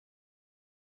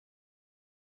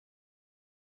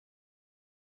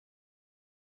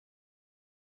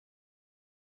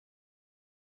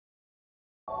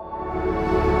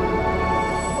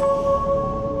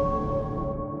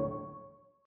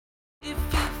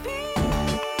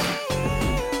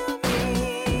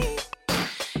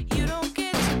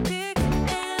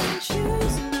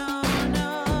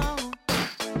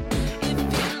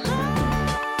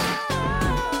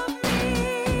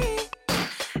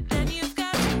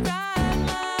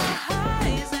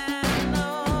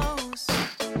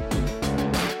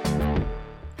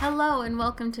and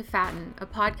welcome to Fatten, a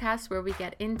podcast where we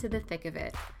get into the thick of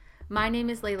it. My name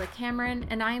is Layla Cameron,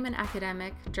 and I am an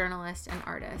academic, journalist, and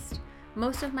artist.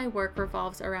 Most of my work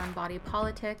revolves around body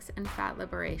politics and fat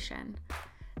liberation.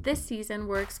 This season,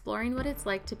 we're exploring what it's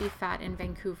like to be fat in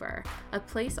Vancouver, a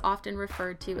place often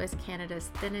referred to as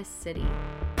Canada's thinnest city.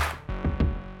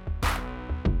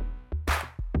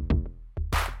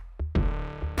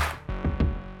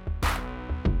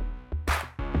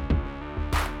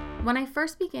 When I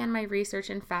first began my research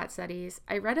in fat studies,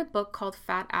 I read a book called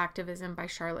Fat Activism by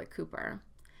Charlotte Cooper.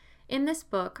 In this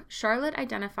book, Charlotte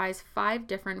identifies 5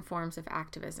 different forms of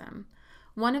activism.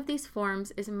 One of these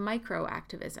forms is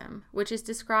microactivism, which is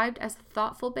described as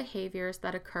thoughtful behaviors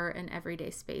that occur in everyday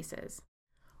spaces.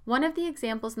 One of the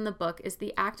examples in the book is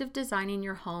the act of designing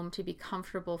your home to be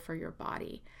comfortable for your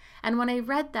body. And when I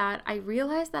read that, I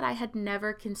realized that I had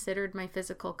never considered my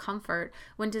physical comfort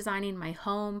when designing my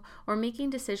home or making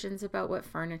decisions about what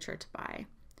furniture to buy.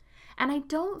 And I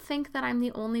don't think that I'm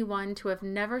the only one to have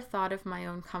never thought of my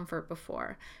own comfort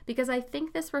before, because I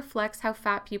think this reflects how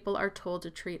fat people are told to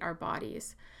treat our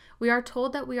bodies. We are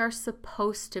told that we are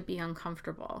supposed to be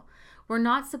uncomfortable. We're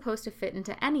not supposed to fit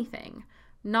into anything.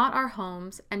 Not our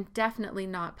homes, and definitely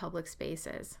not public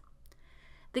spaces.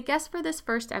 The guest for this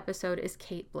first episode is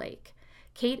Kate Blake.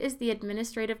 Kate is the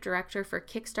administrative director for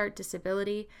Kickstart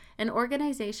Disability, an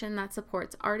organization that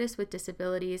supports artists with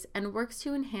disabilities and works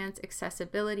to enhance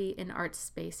accessibility in art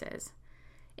spaces.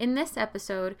 In this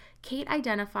episode, Kate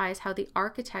identifies how the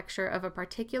architecture of a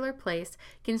particular place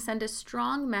can send a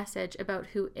strong message about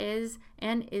who is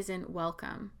and isn't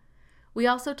welcome. We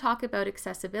also talk about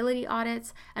accessibility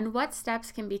audits and what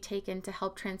steps can be taken to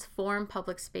help transform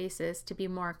public spaces to be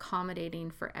more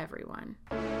accommodating for everyone.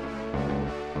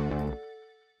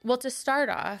 Well, to start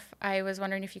off, I was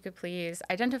wondering if you could please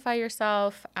identify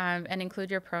yourself and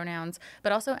include your pronouns,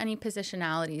 but also any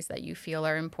positionalities that you feel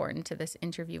are important to this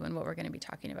interview and what we're going to be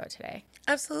talking about today.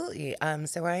 Absolutely.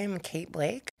 So I am Kate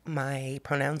Blake. My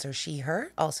pronouns are she,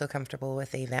 her, also comfortable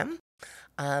with they, them.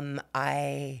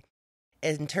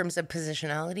 In terms of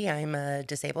positionality, I'm a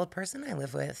disabled person. I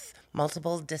live with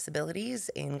multiple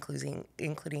disabilities, including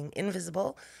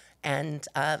invisible and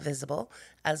visible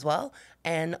as well,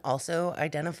 and also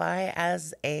identify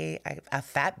as a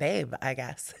fat babe, I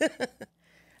guess.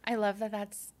 I love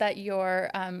that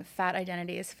your fat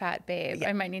identity is fat babe. Yeah.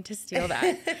 I might need to steal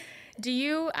that.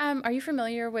 Are you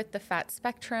familiar with the fat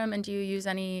spectrum, and do you use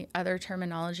any other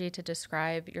terminology to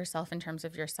describe yourself in terms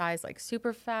of your size, like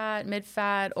super fat, mid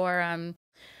fat,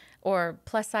 or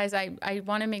plus size? I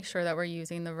want to make sure that we're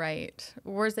using the right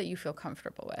words that you feel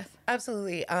comfortable with.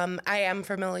 Absolutely. I am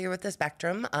familiar with the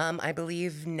spectrum. I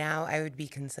believe now I would be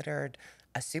considered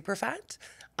a super fat.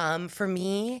 For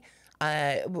me,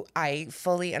 I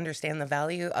fully understand the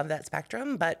value of that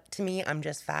spectrum, but to me, I'm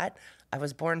just fat. I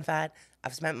was born fat.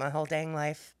 I've spent my whole dang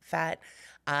life fat.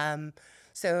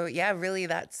 So yeah, really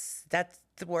that's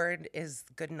the word is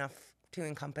good enough to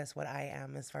encompass what I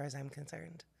am as far as I'm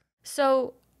concerned.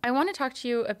 So I want to talk to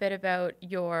you a bit about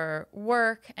your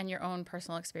work and your own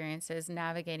personal experiences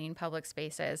navigating public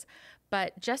spaces.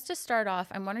 But just to start off,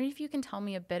 I'm wondering if you can tell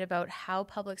me a bit about how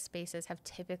public spaces have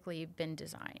typically been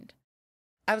designed.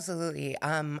 Absolutely.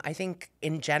 I think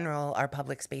in general, our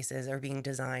public spaces are being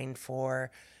designed for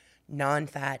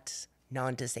non-fat,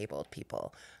 non-disabled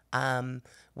people,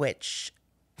 which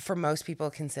for most people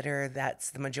consider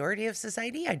that's the majority of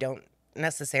society. I don't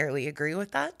necessarily agree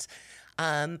with that.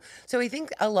 So I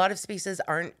think a lot of spaces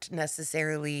are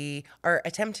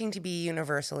attempting to be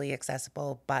universally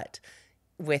accessible, but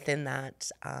within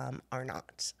that are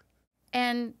not.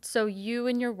 And so you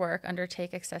and your work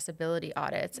undertake accessibility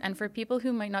audits. And for people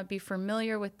who might not be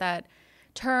familiar with that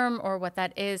term or what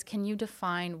that is, can you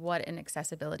define what an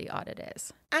accessibility audit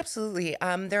is? Absolutely.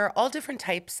 There are all different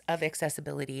types of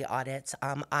accessibility audits.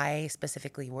 I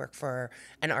specifically work for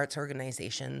an arts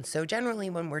organization. So generally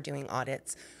when we're doing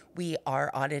audits, we are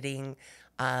auditing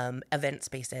event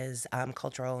spaces,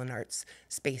 cultural and arts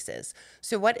spaces.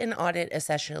 So what an audit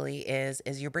essentially is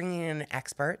you're bringing in an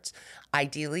expert,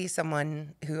 ideally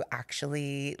someone who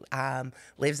actually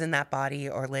lives in that body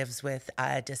or lives with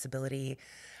a disability,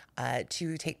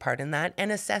 to take part in that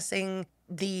and assessing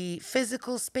the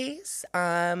physical space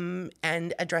and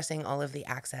addressing all of the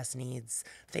access needs,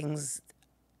 things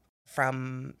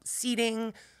from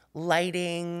seating,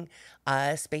 lighting,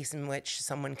 space in which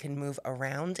someone can move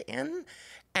around in,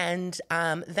 and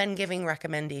then giving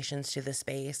recommendations to the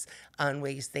space on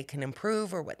ways they can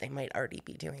improve or what they might already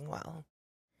be doing well.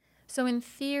 So in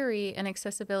theory, an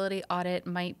accessibility audit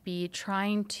might be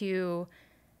trying to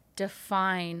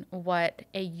define what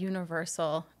a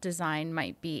universal design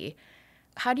might be.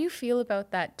 How do you feel about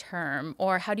that term,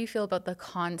 or how do you feel about the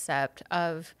concept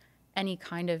of any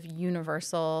kind of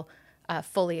universal,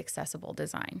 fully accessible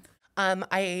design?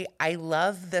 I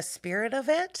love the spirit of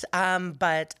it,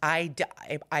 but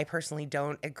I personally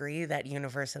don't agree that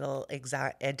universal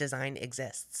design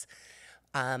exists.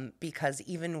 Because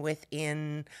even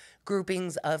within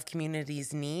groupings of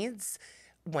communities' needs,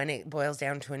 when it boils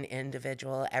down to an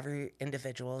individual, every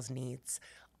individual's needs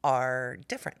are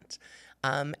different.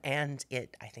 I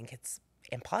think it's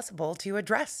impossible to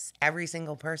address every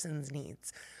single person's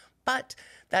needs. But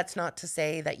that's not to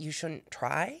say that you shouldn't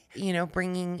try,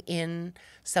 bringing in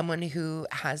someone who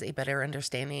has a better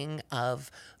understanding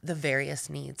of the various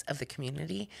needs of the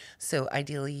community. So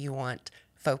ideally, you want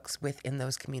folks within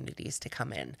those communities to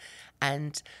come in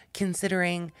and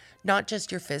considering not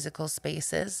just your physical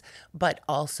spaces, but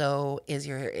also is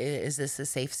this a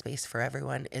safe space for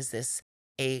everyone? Is this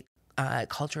a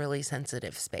culturally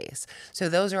sensitive space? So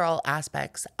those are all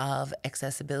aspects of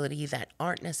accessibility that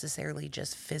aren't necessarily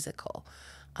just physical.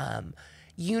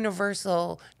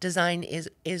 Universal design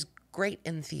is great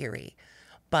in theory,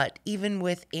 but even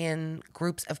within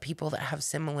groups of people that have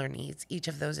similar needs, each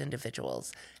of those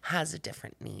individuals has a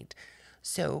different need.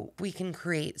 So we can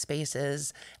create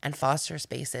spaces and foster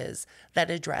spaces that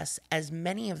address as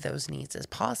many of those needs as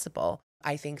possible.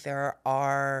 I think there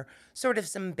are sort of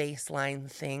some baseline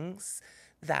things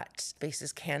that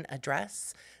spaces can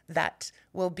address that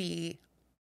will be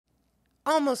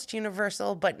almost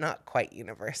universal, but not quite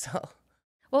universal.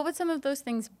 What would some of those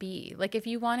things be? Like, if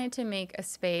you wanted to make a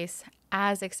space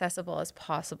as accessible as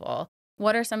possible,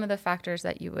 what are some of the factors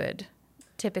that you would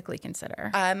typically consider?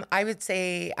 I would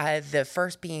say the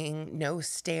first being no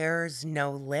stairs,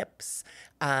 no lips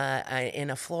in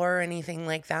a floor or anything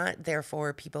like that.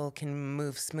 Therefore, people can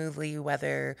move smoothly,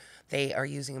 whether they are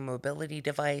using a mobility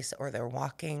device or they're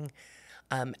walking.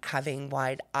 Having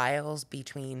wide aisles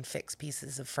between fixed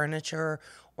pieces of furniture,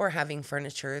 or having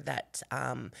furniture that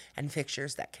and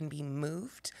fixtures that can be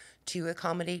moved to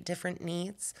accommodate different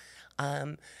needs.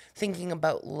 Thinking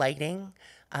about lighting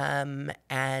and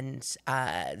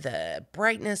the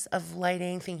brightness of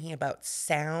lighting, thinking about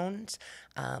sound,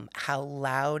 how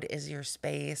loud is your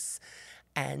space,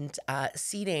 and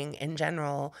seating in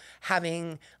general,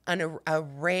 having an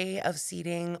array of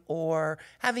seating or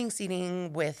having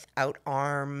seating without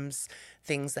arms,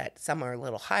 things that some are a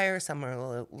little higher, some are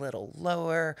a little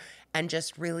lower, and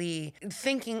just really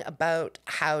thinking about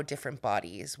how different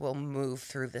bodies will move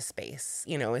through the space,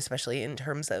 especially in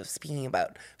terms of speaking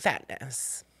about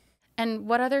fatness. And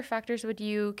what other factors would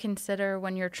you consider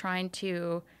when you're trying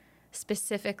to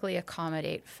specifically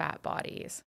accommodate fat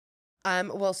bodies?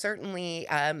 Well, certainly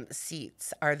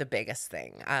seats are the biggest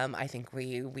thing. I think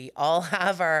we all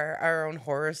have our own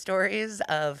horror stories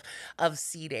of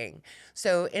seating.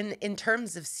 So in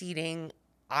terms of seating,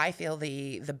 I feel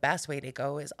the best way to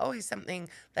go is always something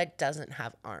that doesn't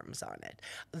have arms on it.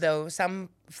 Though some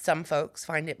folks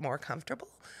find it more comfortable.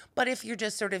 But if you're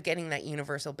just sort of getting that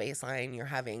universal baseline, you're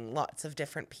having lots of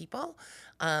different people.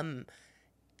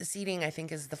 The seating, I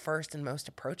think, is the first and most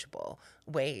approachable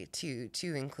way to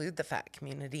include the fat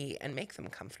community and make them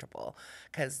comfortable.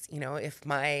 Because, if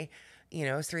my,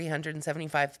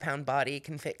 375-pound body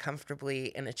can fit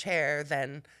comfortably in a chair,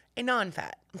 then a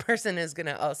non-fat person is going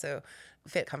to also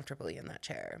fit comfortably in that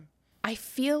chair. I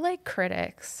feel like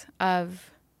critics of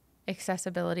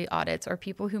accessibility audits, or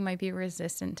people who might be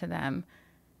resistant to them,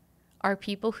 are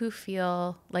people who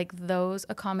feel like those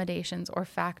accommodations or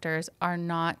factors are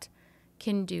not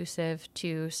conducive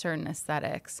to certain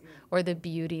aesthetics or the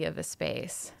beauty of a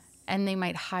space, and they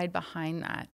might hide behind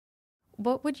that.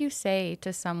 What would you say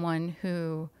to someone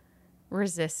who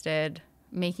resisted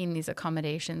making these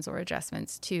accommodations or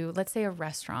adjustments to, let's say, a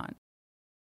restaurant?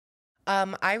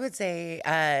 I would say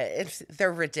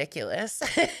they're ridiculous,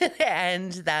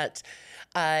 and that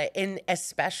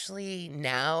especially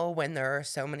now when there are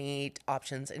so many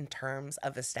options in terms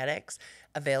of aesthetics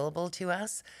available to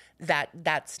us,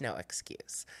 that's no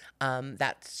excuse.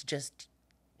 That's just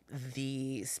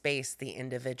the space, the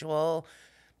individual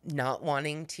not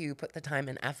wanting to put the time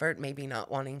and effort, maybe not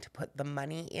wanting to put the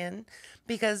money in,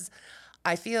 because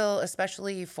I feel,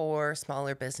 especially for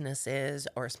smaller businesses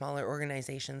or smaller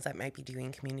organizations that might be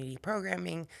doing community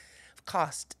programming,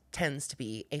 cost tends to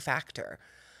be a factor.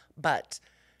 But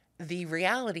the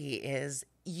reality is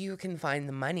you can find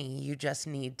the money. You just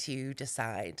need to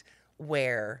decide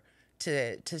where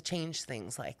to change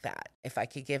things like that. If I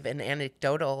could give an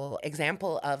anecdotal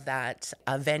example of that,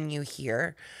 a venue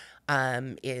here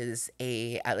is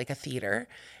a theater.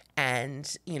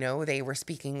 And, they were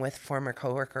speaking with a former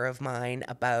coworker of mine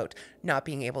about not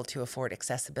being able to afford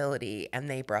accessibility. And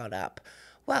they brought up,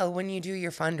 well, when you do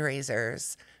your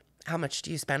fundraisers, how much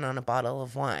do you spend on a bottle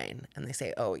of wine? And they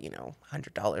say, oh,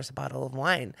 $100 a bottle of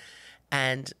wine.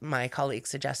 And my colleague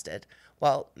suggested,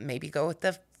 well, maybe go with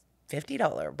the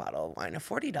 $50 bottle of wine, a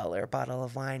 $40 bottle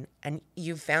of wine, and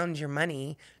you've found your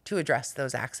money to address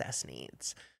those access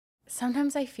needs.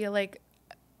 Sometimes I feel like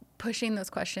pushing those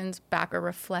questions back or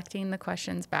reflecting the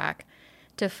questions back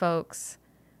to folks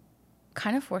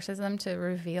kind of forces them to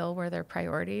reveal where their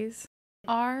priorities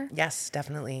are. Yes,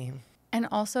 definitely. And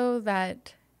also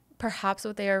that perhaps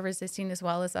what they are resisting as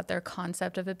well is that their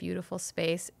concept of a beautiful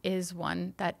space is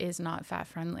one that is not fat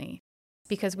friendly,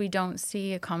 because we don't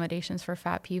see accommodations for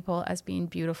fat people as being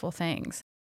beautiful things.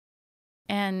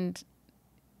 And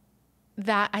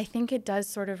that, I think it does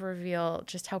sort of reveal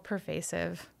just how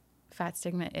pervasive fat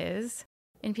stigma is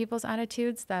in people's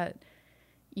attitudes, that,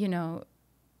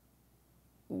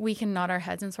 we can nod our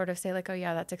heads and sort of say like, oh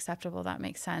yeah, that's acceptable, that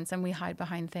makes sense. And we hide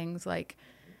behind things like,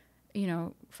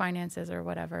 finances or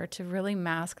whatever to really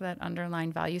mask that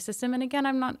underlying value system. And again,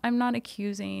 I'm not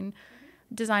accusing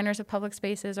designers of public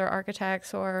spaces or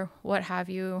architects or what have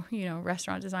you,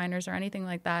 restaurant designers or anything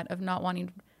like that, of not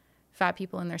wanting fat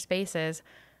people in their spaces.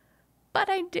 But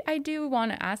I do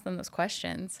want to ask them those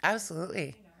questions.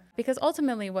 Absolutely. Because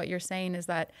ultimately what you're saying is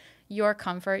that your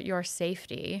comfort, your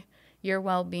safety, your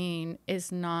well-being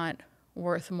is not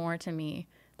worth more to me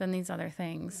than these other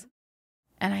things.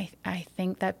 And I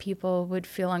think that people would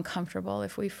feel uncomfortable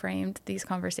if we framed these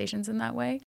conversations in that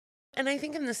way. And I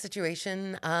think in this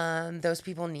situation, those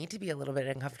people need to be a little bit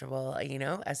uncomfortable.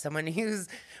 As someone who's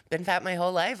been fat my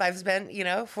whole life, I've spent,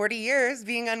 40 years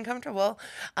being uncomfortable.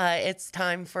 It's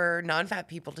time for non-fat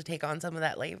people to take on some of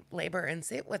that labor and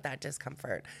sit with that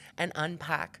discomfort and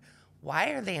unpack, why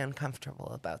are they uncomfortable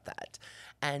about that?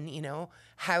 And,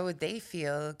 how would they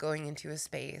feel going into a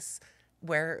space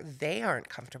where they aren't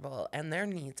comfortable and their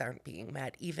needs aren't being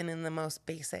met, even in the most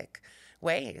basic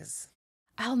ways?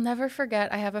 I'll never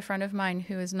forget, I have a friend of mine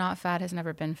who is not fat, has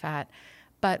never been fat,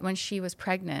 but when she was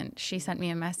pregnant, she sent me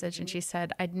a message and she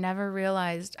said, I'd never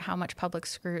realized how much public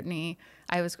scrutiny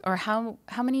or how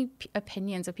many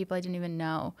opinions of people I didn't even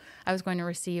know I was going to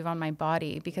receive on my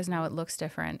body because now it looks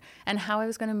different, and how I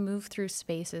was going to move through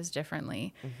spaces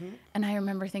differently. Mm-hmm. And I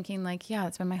remember thinking like, yeah,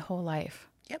 it's been my whole life.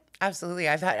 Yep, absolutely.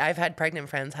 I've had pregnant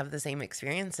friends have the same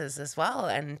experiences as well.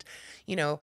 And,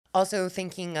 also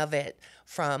thinking of it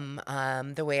from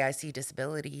the way I see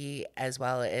disability as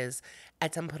well, is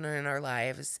at some point in our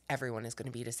lives, everyone is going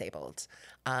to be disabled.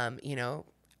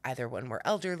 Either when we're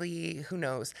elderly, who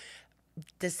knows.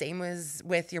 The same as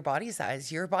with your body size.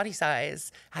 Your body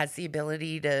size has the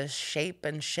ability to shape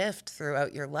and shift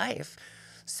throughout your life.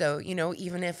 So,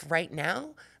 even if right now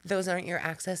those aren't your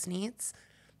access needs,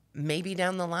 maybe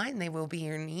down the line they will be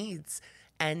your needs.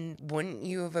 And wouldn't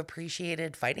you have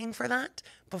appreciated fighting for that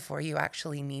before you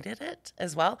actually needed it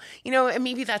as well? And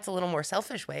maybe that's a little more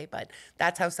selfish way, but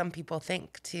that's how some people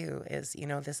think too, is,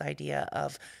 this idea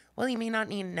of, well, you may not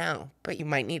need it now, but you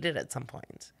might need it at some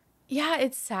point. Yeah,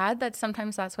 it's sad that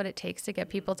sometimes that's what it takes to get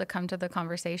people to come to the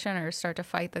conversation or start to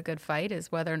fight the good fight,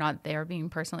 is whether or not they're being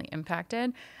personally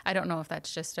impacted. I don't know if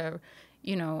that's just a,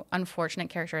 unfortunate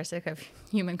characteristic of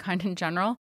humankind in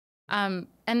general.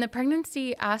 And the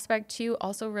pregnancy aspect too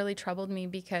also really troubled me,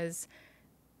 because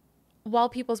while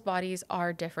people's bodies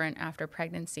are different after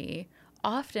pregnancy,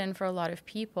 often for a lot of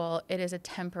people, it is a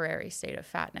temporary state of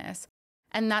fatness.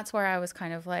 And that's where I was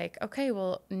kind of like, okay,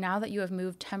 well, now that you have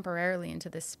moved temporarily into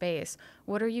this space,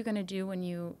 what are you going to do when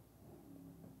you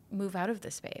move out of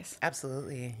this space?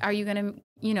 Absolutely. Are you going to,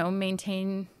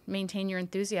 maintain your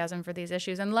enthusiasm for these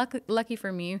issues? And lucky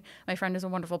for me, my friend is a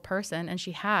wonderful person and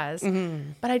she has,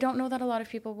 but I don't know that a lot of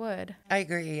people would. I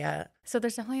agree. Yeah. So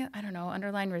there's definitely,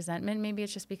 underlying resentment. Maybe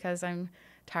it's just because I'm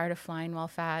tired of flying while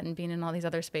fat and being in all these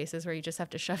other spaces where you just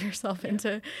have to shove yourself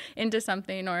into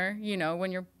something, or,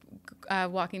 when you're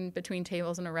walking between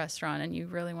tables in a restaurant and you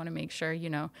really want to make sure,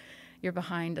 your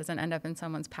behind doesn't end up in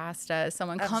someone's pasta.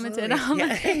 Someone commented on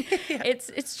the thing. Yeah.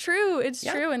 It's true. It's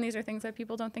true. And these are things that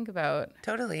people don't think about.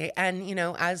 Totally. And,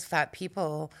 as fat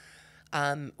people,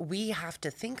 we have to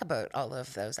think about all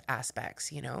of those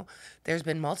aspects. There's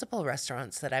been multiple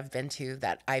restaurants that I've been to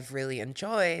that I've really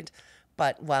enjoyed,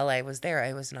 but while I was there,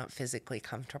 I was not physically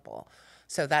comfortable.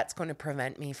 So that's going to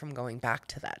prevent me from going back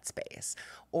to that space,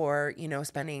 or,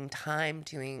 spending time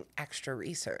doing extra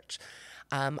research.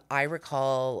 I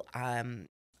recall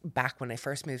back when I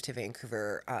first moved to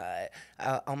Vancouver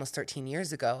almost 13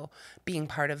 years ago, being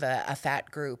part of a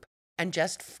fat group and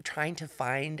just trying to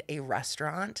find a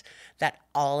restaurant that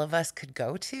all of us could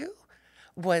go to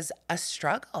was a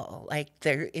struggle. Like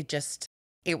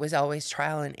it was always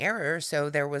trial and error. So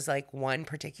there was like one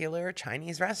particular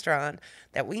Chinese restaurant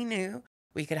that we knew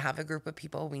we could have a group of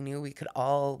people. We knew we could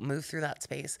all move through that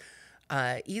space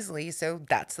easily. So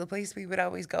that's the place we would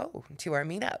always go to our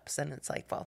meetups. And it's like,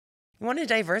 well, you want to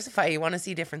diversify, you want to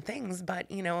see different things, but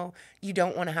you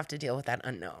don't want to have to deal with that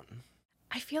unknown.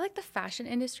 I feel like the fashion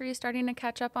industry is starting to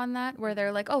catch up on that, where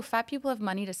they're like, oh, fat people have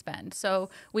money to spend, so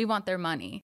we want their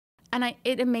money. And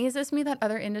it amazes me that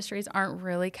other industries aren't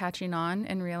really catching on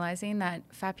and realizing that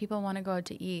fat people want to go out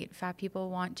to eat. Fat people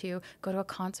want to go to a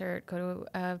concert, go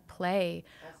to a play,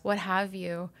 what have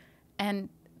you. And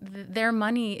their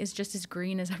money is just as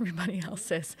green as everybody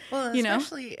else's. Well,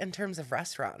 especially in terms of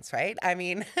restaurants, right? I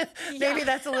mean, maybe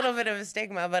that's a little bit of a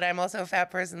stigma, but I'm also a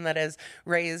fat person that is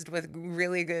raised with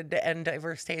really good and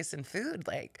diverse taste in food.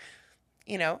 Like,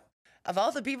 of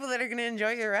all the people that are going to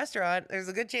enjoy your restaurant, there's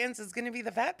a good chance it's going to be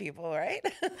the fat people, right?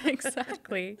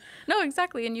 Exactly. No,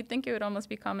 exactly. And you'd think it would almost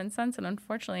be common sense. And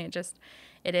unfortunately,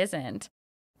 it isn't.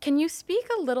 Can you speak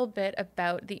a little bit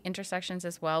about the intersections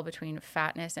as well between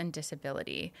fatness and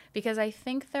disability? Because I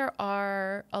think there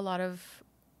are a lot of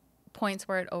points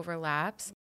where it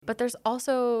overlaps, but there's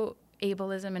also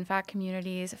ableism in fat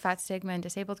communities, fat stigma in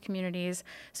disabled communities.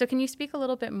 So can you speak a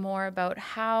little bit more about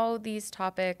how these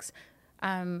topics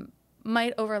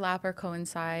might overlap or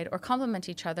coincide or complement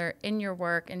each other in your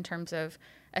work in terms of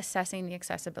assessing the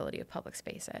accessibility of public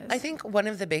spaces? I think one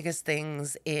of the biggest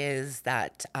things is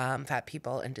that fat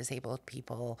people and disabled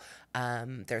people,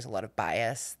 there's a lot of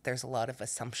bias. There's a lot of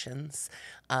assumptions,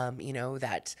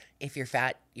 that if you're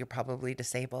fat, you're probably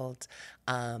disabled.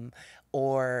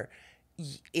 Or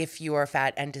if you are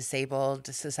fat and disabled,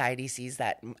 society sees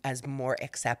that as more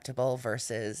acceptable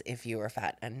versus if you are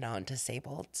fat and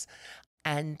non-disabled.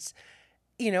 And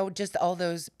just all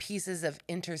those pieces of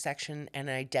intersection and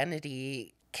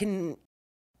identity can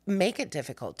make it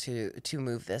difficult to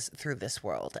move through this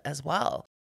world as well.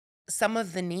 Some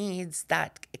of the needs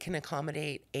that can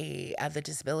accommodate the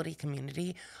disability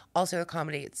community also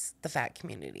accommodates the fat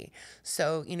community.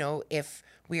 So, if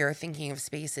we are thinking of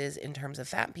spaces in terms of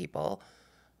fat people,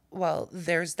 well,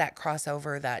 there's that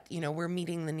crossover that, we're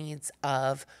meeting the needs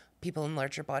of people in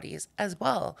larger bodies as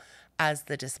well as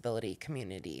the disability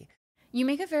community. You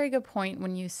make a very good point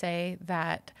when you say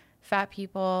that fat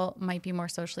people might be more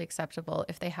socially acceptable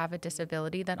if they have a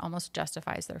disability that almost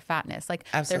justifies their fatness. Like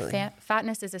Absolutely. Their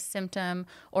fatness is a symptom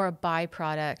or a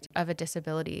byproduct of a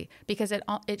disability, because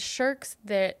it shirks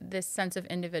this sense of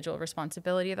individual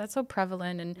responsibility that's so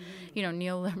prevalent in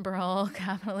neoliberal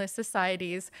capitalist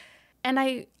societies. And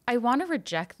I want to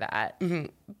reject that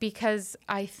because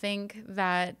I think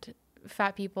that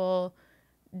fat people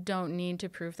don't need to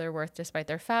prove their worth despite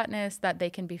their fatness, that they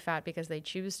can be fat because they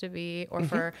choose to be, or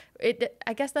for it.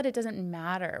 I guess that it doesn't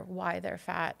matter why they're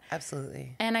fat.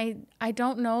 Absolutely. And I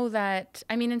don't know that,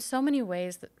 in so many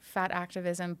ways that fat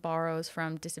activism borrows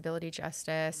from disability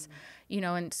justice,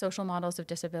 and social models of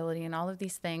disability and all of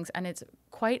these things. And it's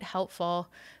quite helpful.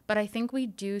 But I think we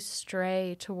do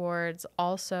stray towards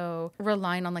also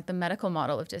relying on like the medical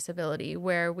model of disability,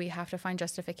 where we have to find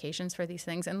justifications for these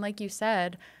things. And like you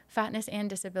said, fatness and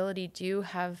disability do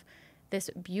have this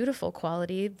beautiful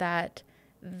quality that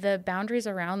the boundaries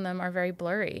around them are very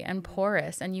blurry and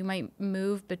porous, and you might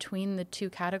move between the two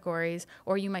categories,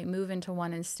 or you might move into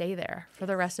one and stay there for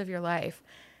the rest of your life.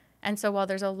 And so while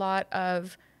there's a lot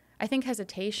of, I think,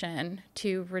 hesitation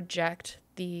to reject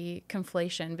the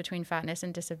conflation between fatness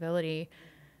and disability,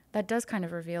 that does kind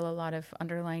of reveal a lot of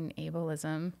underlying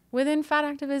ableism within fat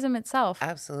activism itself.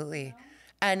 Absolutely.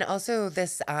 And also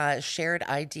this shared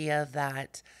idea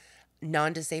that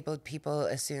non-disabled people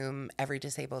assume every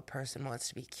disabled person wants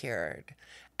to be cured,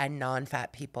 and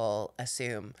non-fat people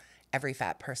assume every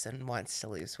fat person wants to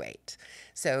lose weight.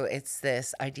 So it's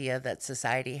this idea that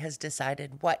society has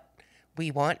decided what we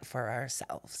want for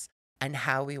ourselves and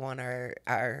how we want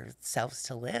ourselves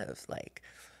to live. Like,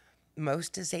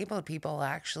 most disabled people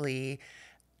actually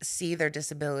see their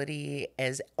disability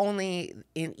as only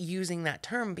in using that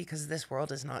term because this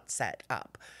world is not set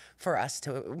up for us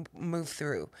to move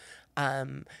through.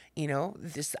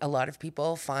 A lot of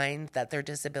people find that their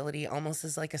disability almost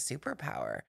is like a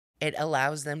superpower. It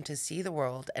allows them to see the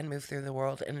world and move through the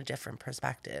world in a different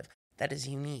perspective that is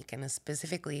unique. And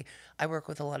specifically, I work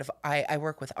with I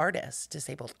work with artists,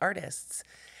 disabled artists,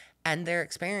 and their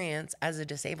experience as a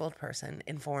disabled person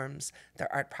informs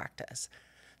their art practice.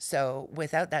 So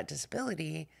without that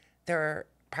disability, their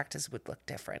practice would look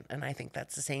different. And I think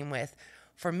that's the same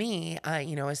for me,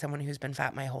 as someone who's been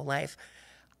fat my whole life,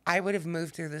 I would have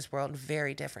moved through this world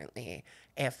very differently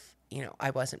if, I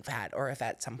wasn't fat, or if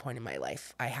at some point in my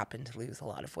life I happened to lose a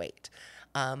lot of weight.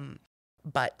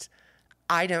 But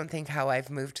I don't think how I've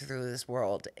moved through this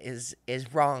world is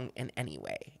wrong in any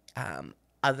way,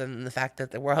 other than the fact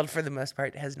that the world, for the most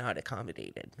part, has not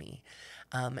accommodated me.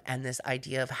 And this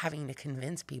idea of having to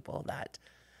convince people that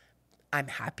I'm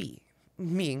happy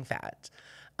being fat.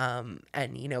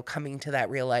 And, you know, coming to that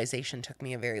realization took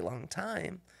me a very long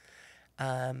time.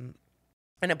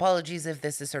 And apologies if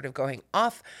this is sort of going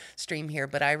off stream here,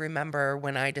 but I remember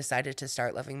when I decided to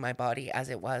start loving my body as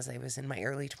it was, I was in my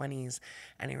early 20s,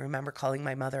 and I remember calling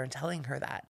my mother and telling her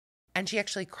that. And she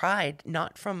actually cried,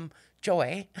 not from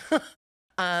joy,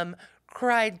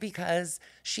 cried because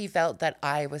she felt that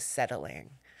I was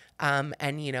settling.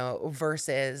 And, you know,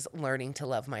 versus learning to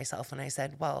love myself. And I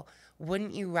said, well,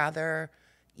 wouldn't you rather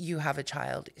you have a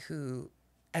child who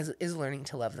is learning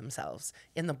to love themselves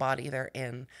in the body they're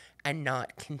in, and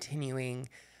not continuing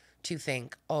to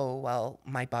think, oh, well,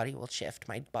 my body will shift,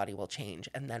 my body will change,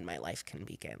 and then my life can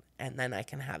begin, and then I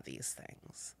can have these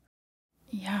things.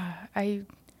 Yeah, I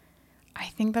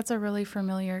think that's a really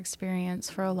familiar experience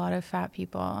for a lot of fat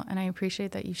people, and I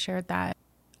appreciate that you shared that.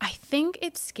 I think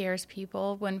it scares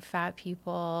people when fat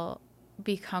people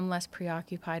become less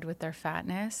preoccupied with their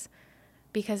fatness,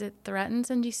 because it threatens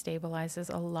and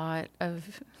destabilizes a lot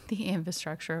of the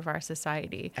infrastructure of our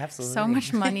society. Absolutely. So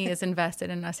much money is invested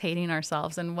in us hating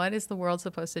ourselves, and what is the world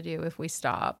supposed to do if we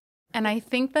stop? And I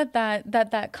think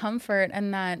that comfort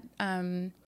and that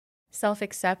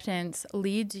self-acceptance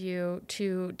leads you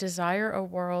to desire a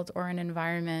world or an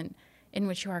environment in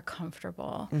which you are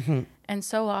comfortable. Mm-hmm. And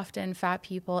so often fat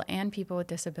people and people with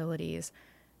disabilities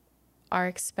are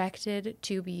expected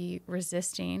to be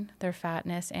resisting their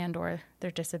fatness and or their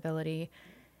disability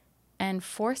and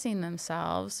forcing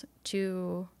themselves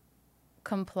to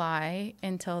comply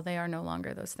until they are no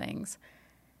longer those things.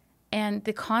 And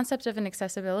the concept of an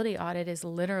accessibility audit is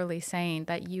literally saying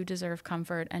that you deserve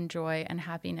comfort and joy and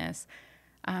happiness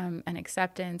and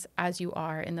acceptance as you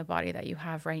are in the body that you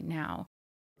have right now.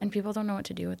 And people don't know what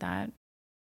to do with that.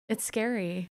 It's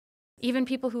scary. Even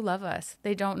people who love us,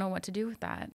 they don't know what to do with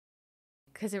that,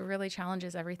 because it really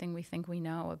challenges everything we think we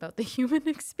know about the human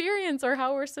experience or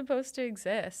how we're supposed to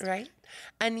exist. Right.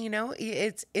 And, you know,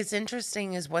 it's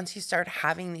interesting is once you start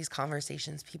having these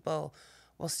conversations, people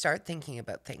will start thinking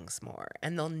about things more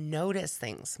and they'll notice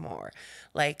things more.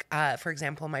 Like, for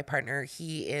example, my partner,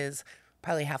 he is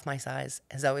probably half my size,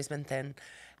 has always been thin.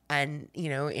 And, you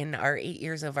know, in our 8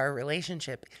 years of our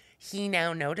relationship, he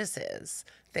now notices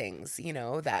things, you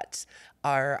know, that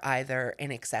are either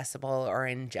inaccessible or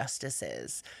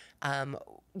injustices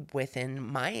within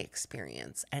my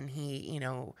experience. And he, you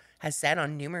know, has said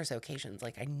on numerous occasions,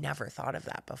 like, I never thought of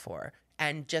that before,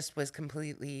 and just was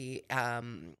completely,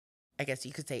 I guess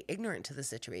you could say, ignorant to the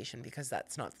situation because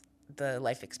that's not the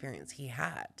life experience he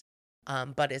had.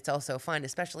 But it's also fun,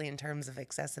 especially in terms of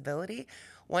accessibility.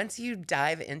 Once you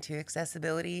dive into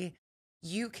accessibility,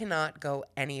 you cannot go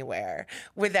anywhere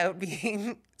without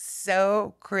being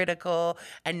so critical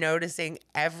and noticing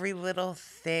every little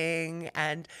thing.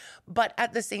 But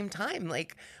at the same time,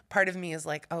 like, part of me is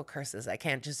like, oh, curses, I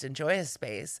can't just enjoy a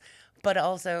space. But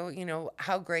also, you know,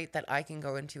 how great that I can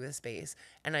go into a space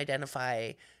and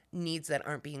identify needs that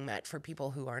aren't being met for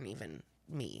people who aren't even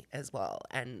me as well.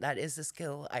 And that is a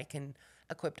skill I can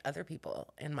equip other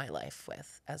people in my life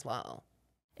with as well.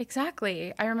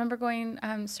 Exactly. I remember going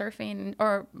surfing,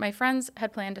 or my friends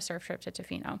had planned a surf trip to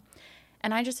Tofino,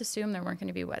 and I just assumed there weren't going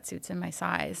to be wetsuits in my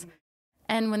size.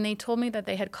 And when they told me that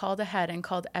they had called ahead and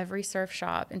called every surf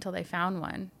shop until they found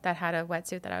one that had a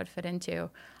wetsuit that I would fit into,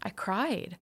 I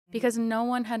cried because no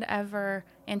one had ever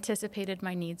anticipated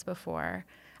my needs before.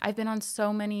 I've been on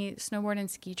so many snowboard and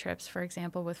ski trips, for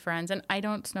example, with friends, and I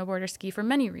don't snowboard or ski for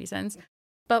many reasons.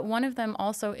 But one of them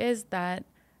also is that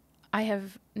I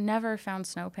have never found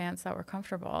snow pants that were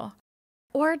comfortable.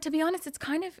 Or to be honest,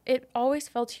 it always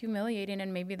felt humiliating,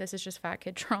 and maybe this is just fat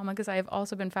kid trauma because I have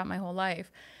also been fat my whole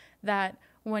life, that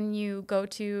when you go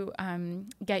to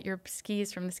get your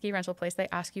skis from the ski rental place, they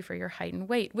ask you for your height and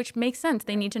weight, which makes sense.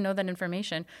 They need to know that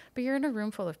information, but you're in a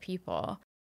room full of people.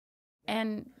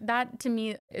 And that, to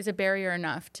me, is a barrier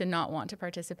enough to not want to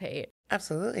participate.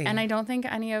 Absolutely. And I don't think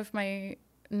any of my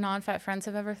non-fat friends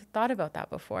have ever thought about that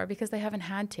before because they haven't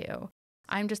had to.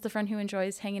 I'm just the friend who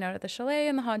enjoys hanging out at the chalet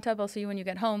in the hot tub. I'll see you when you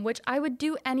get home, which I would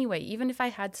do anyway, even if I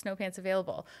had snow pants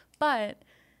available. But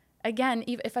again,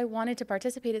 if I wanted to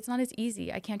participate, it's not as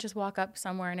easy. I can't just walk up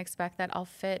somewhere and expect that I'll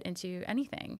fit into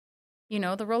anything. You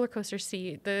know, the roller coaster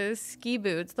seat, the ski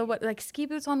boots, ski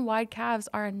boots on wide calves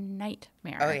are a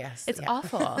nightmare. Oh, yes. It's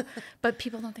awful. But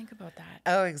people don't think about that.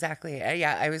 Oh, exactly.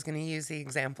 Yeah, I was going to use the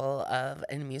example of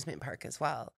an amusement park as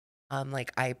well.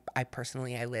 I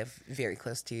personally, I live very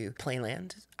close to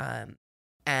Playland.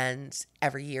 And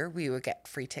every year we would get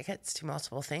free tickets to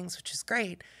multiple things, which is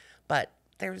great. But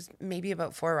there's maybe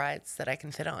about 4 rides that I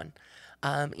can fit on,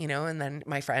 and then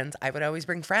my friends, I would always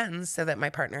bring friends so that my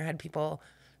partner had people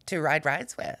to ride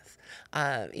rides with,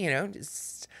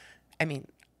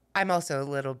 I'm also a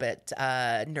little bit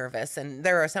nervous, and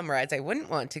there are some rides I wouldn't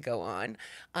want to go on.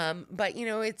 But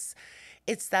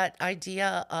it's that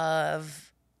idea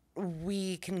of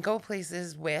we can go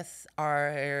places with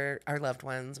our loved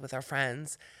ones, with our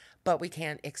friends, but we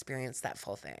can't experience that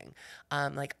full thing.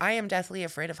 I am deathly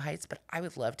afraid of heights, but I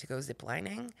would love to go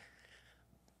ziplining.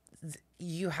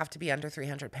 You have to be under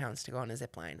 300 pounds to go on a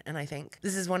zip line. And I think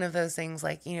this is one of those things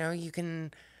you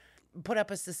can put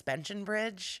up a suspension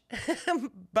bridge,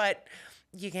 but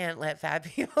you can't let fat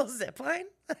people zip line.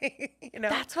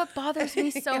 That's what bothers me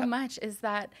so much, is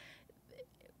that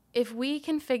if we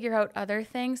can figure out other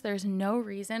things, there's no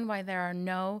reason why there are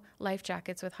no life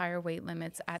jackets with higher weight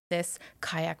limits at this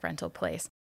kayak rental place.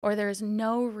 Or there's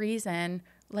no reason,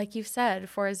 like you've said,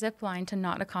 for a zip line to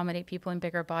not accommodate people in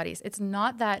bigger bodies. It's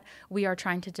not that we are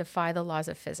trying to defy the laws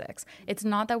of physics. It's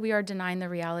not that we are denying the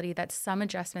reality that some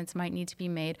adjustments might need to be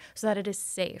made so that it is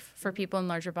safe for people in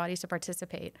larger bodies to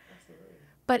participate. Absolutely.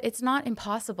 But it's not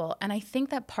impossible. And I think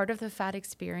that part of the fat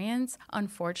experience,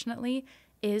 unfortunately,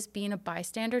 is being a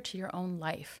bystander to your own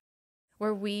life,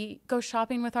 where we go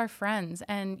shopping with our friends.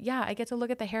 And yeah, I get to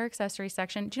look at the hair accessory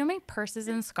section. Do you know how many purses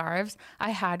and scarves I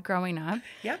had growing up?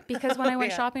 Yeah. Because when I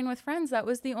went shopping with friends, that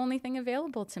was the only thing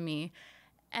available to me.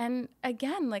 And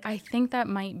again, I think that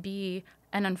might be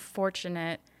an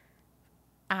unfortunate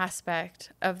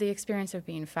aspect of the experience of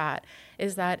being fat,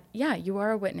 is that, yeah, you are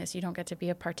a witness. You don't get to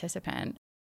be a participant.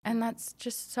 And that's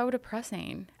just so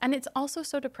depressing. And it's also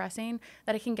so depressing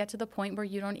that it can get to the point where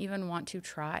you don't even want to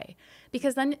try.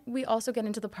 Because then we also get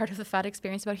into the part of the fat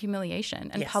experience about humiliation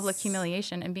and public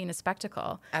humiliation and being a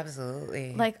spectacle.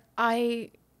 Absolutely. I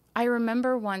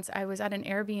remember once I was at an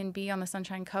Airbnb on the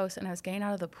Sunshine Coast, and I was getting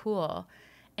out of the pool,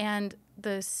 and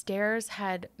the stairs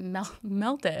had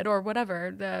melted or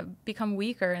whatever, become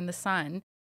weaker in the sun.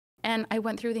 And I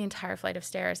went through the entire flight of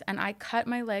stairs, and I cut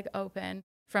my leg open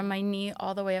from my knee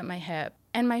all the way up my hip.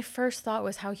 And my first thought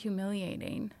was, how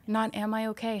humiliating. Not, am I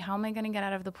okay? How am I going to get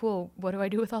out of the pool? What do I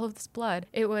do with all of this blood?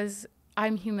 It was,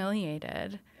 I'm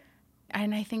humiliated.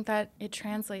 And I think that it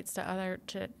translates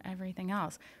to everything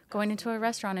else. Going into a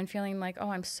restaurant and feeling like,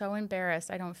 oh, I'm so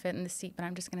embarrassed I don't fit in the seat, but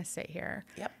I'm just going to sit here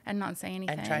and not say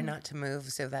anything. And try not to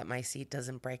move so that my seat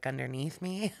doesn't break underneath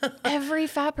me. Every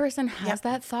fat person has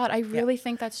that thought. I really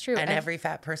think that's true. And every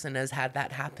fat person has had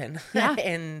that happen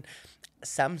in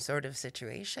some sort of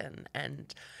situation.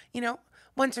 And,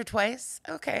 once or twice,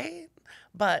 okay.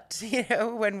 But,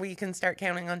 when we can start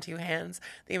counting on 2 hands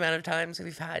the amount of times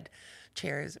we've had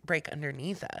chairs break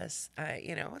underneath us,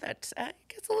 that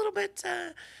gets a little bit,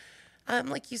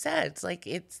 like you said,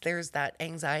 there's that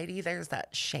anxiety, there's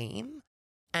that shame,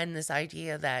 and this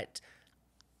idea that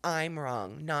I'm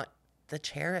wrong, not the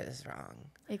chair is wrong.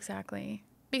 Exactly.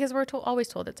 Because we're always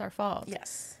told it's our fault.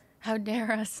 Yes. How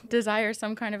dare us desire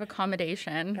some kind of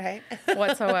accommodation right?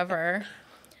 whatsoever.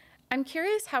 I'm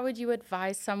curious, how would you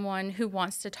advise someone who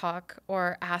wants to talk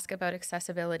or ask about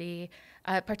accessibility,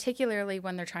 particularly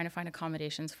when they're trying to find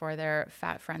accommodations for their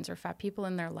fat friends or fat people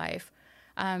in their life?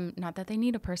 Not that they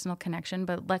need a personal connection,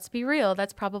 but let's be real,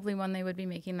 that's probably when they would be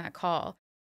making that call.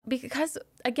 Because,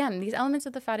 again, these elements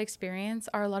of the fat experience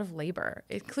are a lot of labor,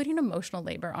 including emotional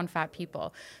labor on fat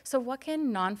people. So what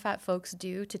can non-fat folks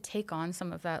do to take on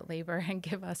some of that labor and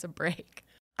give us a break?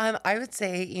 I would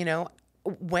say,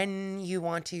 when you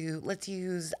want to, let's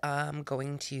use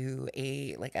going to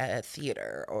a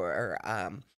theater or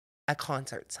a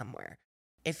concert somewhere.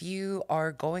 If you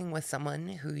are going with someone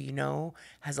who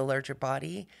has a larger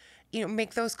body,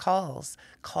 make those calls.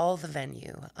 Call the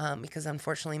venue, because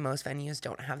unfortunately most venues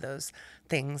don't have those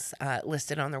things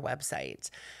listed on their website.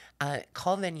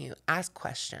 Call venue, ask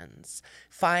questions,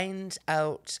 find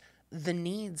out the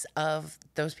needs of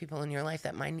those people in your life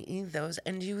that might need those,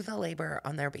 and do the labor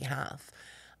on their behalf.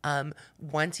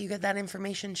 Once you get that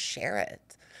information, share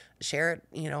it. Share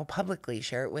it, publicly.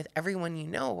 Share it with everyone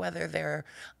whether they're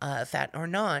fat or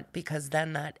not, because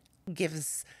then that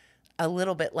gives a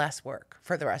little bit less work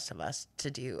for the rest of us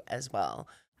to do as well.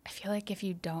 I feel like if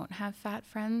you don't have fat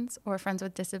friends or friends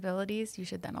with disabilities, you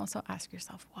should then also ask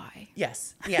yourself why.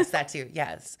 Yes, that too.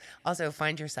 Yes. Also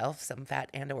find yourself some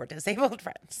fat and or disabled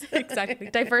friends.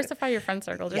 Exactly. Diversify your friend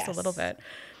circle just a little bit.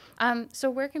 So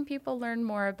where can people learn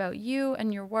more about you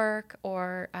and your work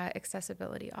or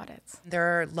accessibility audits?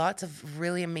 There are lots of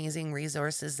really amazing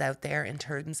resources out there in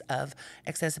terms of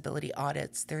accessibility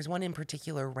audits. There's one in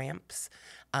particular, RAMPS,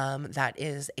 that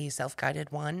is a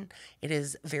self-guided one. It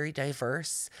is very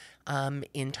diverse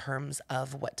in terms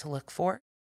of what to look for.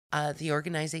 The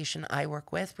organization I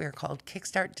work with, we're called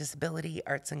Kickstart Disability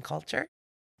Arts and Culture.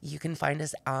 You can find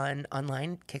us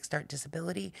online,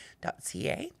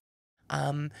 kickstartdisability.ca.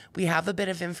 We have a bit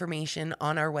of information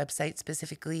on our website,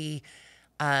 specifically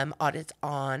audits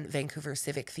on Vancouver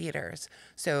Civic Theatres.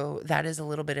 So that is a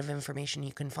little bit of information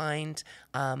you can find.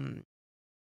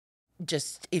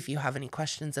 Just if you have any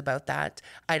questions about that.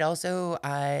 I'd also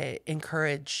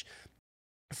encourage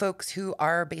folks who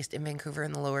are based in Vancouver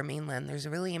in the Lower Mainland. There's a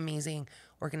really amazing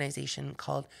organization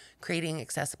called Creating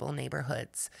Accessible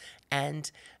Neighborhoods. And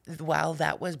while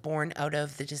that was born out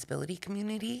of the disability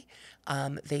community,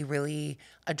 they really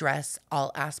address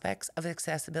all aspects of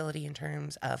accessibility in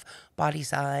terms of body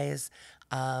size,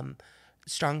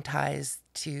 strong ties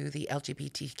to the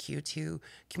LGBTQ2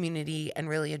 community, and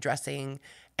really addressing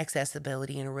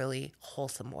accessibility in a really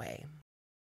wholesome way.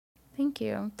 Thank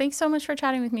you. Thanks so much for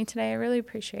chatting with me today. I really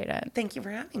appreciate it. Thank you for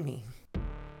having me.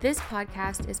 This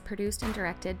podcast is produced and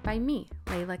directed by me,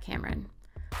 Layla Cameron.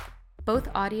 Both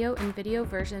audio and video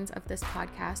versions of this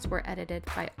podcast were edited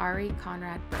by Ari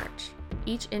Conrad Birch.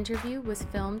 Each interview was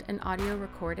filmed and audio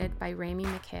recorded by Rami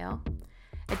McHale.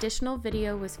 Additional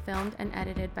video was filmed and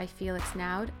edited by Felix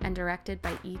Naud and directed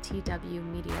by ETW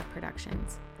Media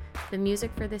Productions. The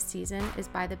music for this season is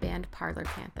by the band Parlor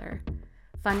Panther.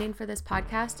 Funding for this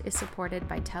podcast is supported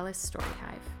by TELUS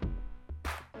Storyhive.